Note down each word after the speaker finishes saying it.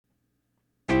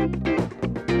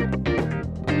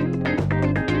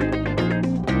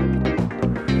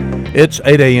It's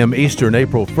 8 a.m. Eastern,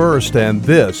 April 1st, and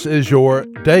this is your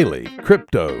Daily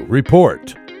Crypto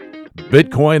Report.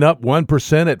 Bitcoin up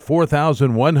 1% at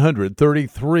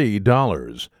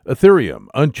 $4,133. Ethereum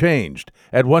unchanged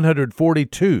at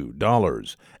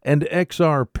 $142. And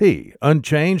XRP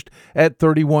unchanged at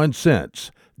 31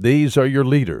 cents. These are your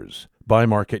leaders by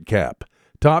market cap.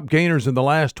 Top gainers in the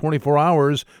last 24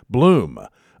 hours, Bloom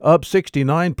up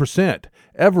 69%.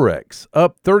 Everex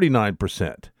up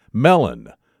 39%.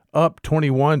 Melon up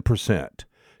 21%.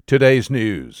 Today's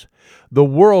news. The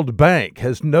World Bank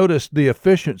has noticed the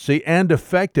efficiency and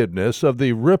effectiveness of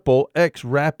the Ripple X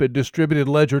Rapid Distributed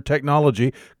Ledger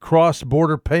Technology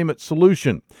cross-border payment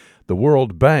solution. The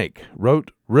World Bank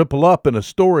wrote Ripple up in a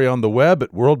story on the web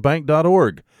at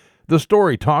worldbank.org. The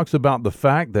story talks about the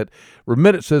fact that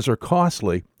remittances are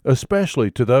costly, especially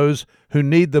to those who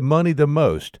need the money the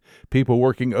most, people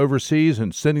working overseas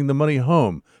and sending the money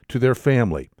home to their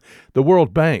family. The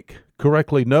World Bank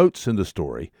correctly notes in the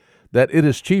story that it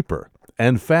is cheaper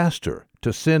and faster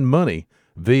to send money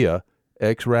via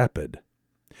XRapid.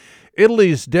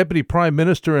 Italy's deputy prime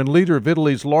minister and leader of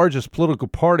Italy's largest political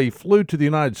party flew to the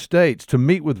United States to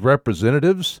meet with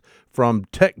representatives from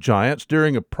tech giants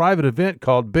during a private event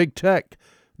called Big Tech,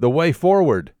 The Way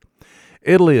Forward.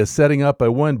 Italy is setting up a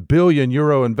 €1 billion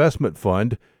investment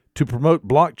fund to promote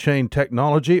blockchain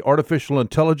technology, artificial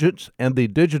intelligence, and the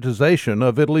digitization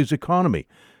of Italy's economy.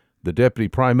 The deputy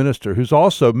prime minister, who's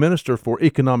also minister for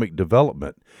economic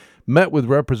development, met with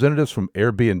representatives from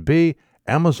Airbnb,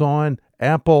 Amazon,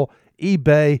 Apple,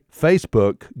 eBay,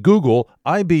 Facebook, Google,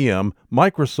 IBM,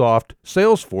 Microsoft,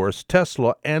 Salesforce,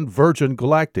 Tesla, and Virgin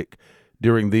Galactic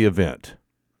during the event.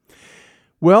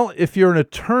 Well, if you're an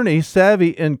attorney savvy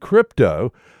in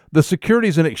crypto, the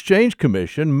Securities and Exchange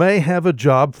Commission may have a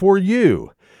job for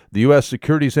you. The U.S.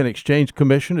 Securities and Exchange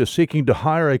Commission is seeking to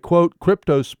hire a, quote,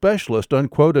 crypto specialist,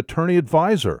 unquote, attorney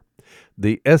advisor.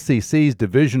 The SEC's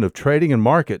Division of Trading and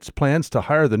Markets plans to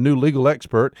hire the new legal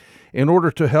expert in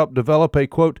order to help develop a,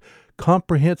 quote,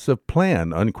 comprehensive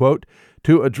plan, unquote,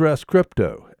 to address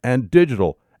crypto and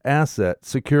digital asset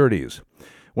securities.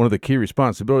 One of the key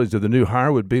responsibilities of the new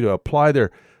hire would be to apply their,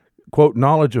 quote,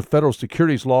 knowledge of federal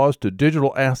securities laws to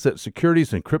digital asset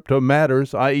securities and crypto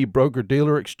matters, i.e.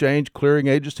 broker-dealer, exchange, clearing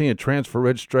agency, and transfer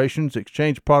registrations,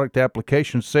 exchange product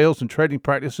applications, sales and trading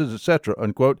practices, etc.,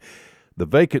 unquote. The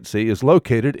vacancy is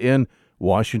located in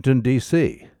Washington,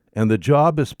 D.C., and the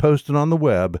job is posted on the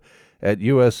web at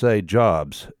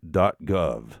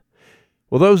usajobs.gov.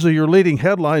 Well, those are your leading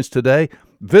headlines today.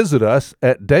 Visit us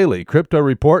at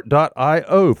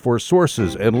dailycryptoreport.io for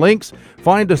sources and links.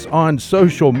 Find us on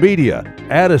social media.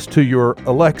 Add us to your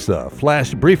Alexa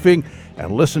flash briefing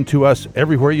and listen to us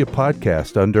everywhere you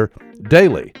podcast under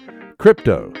Daily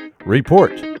Crypto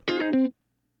Report.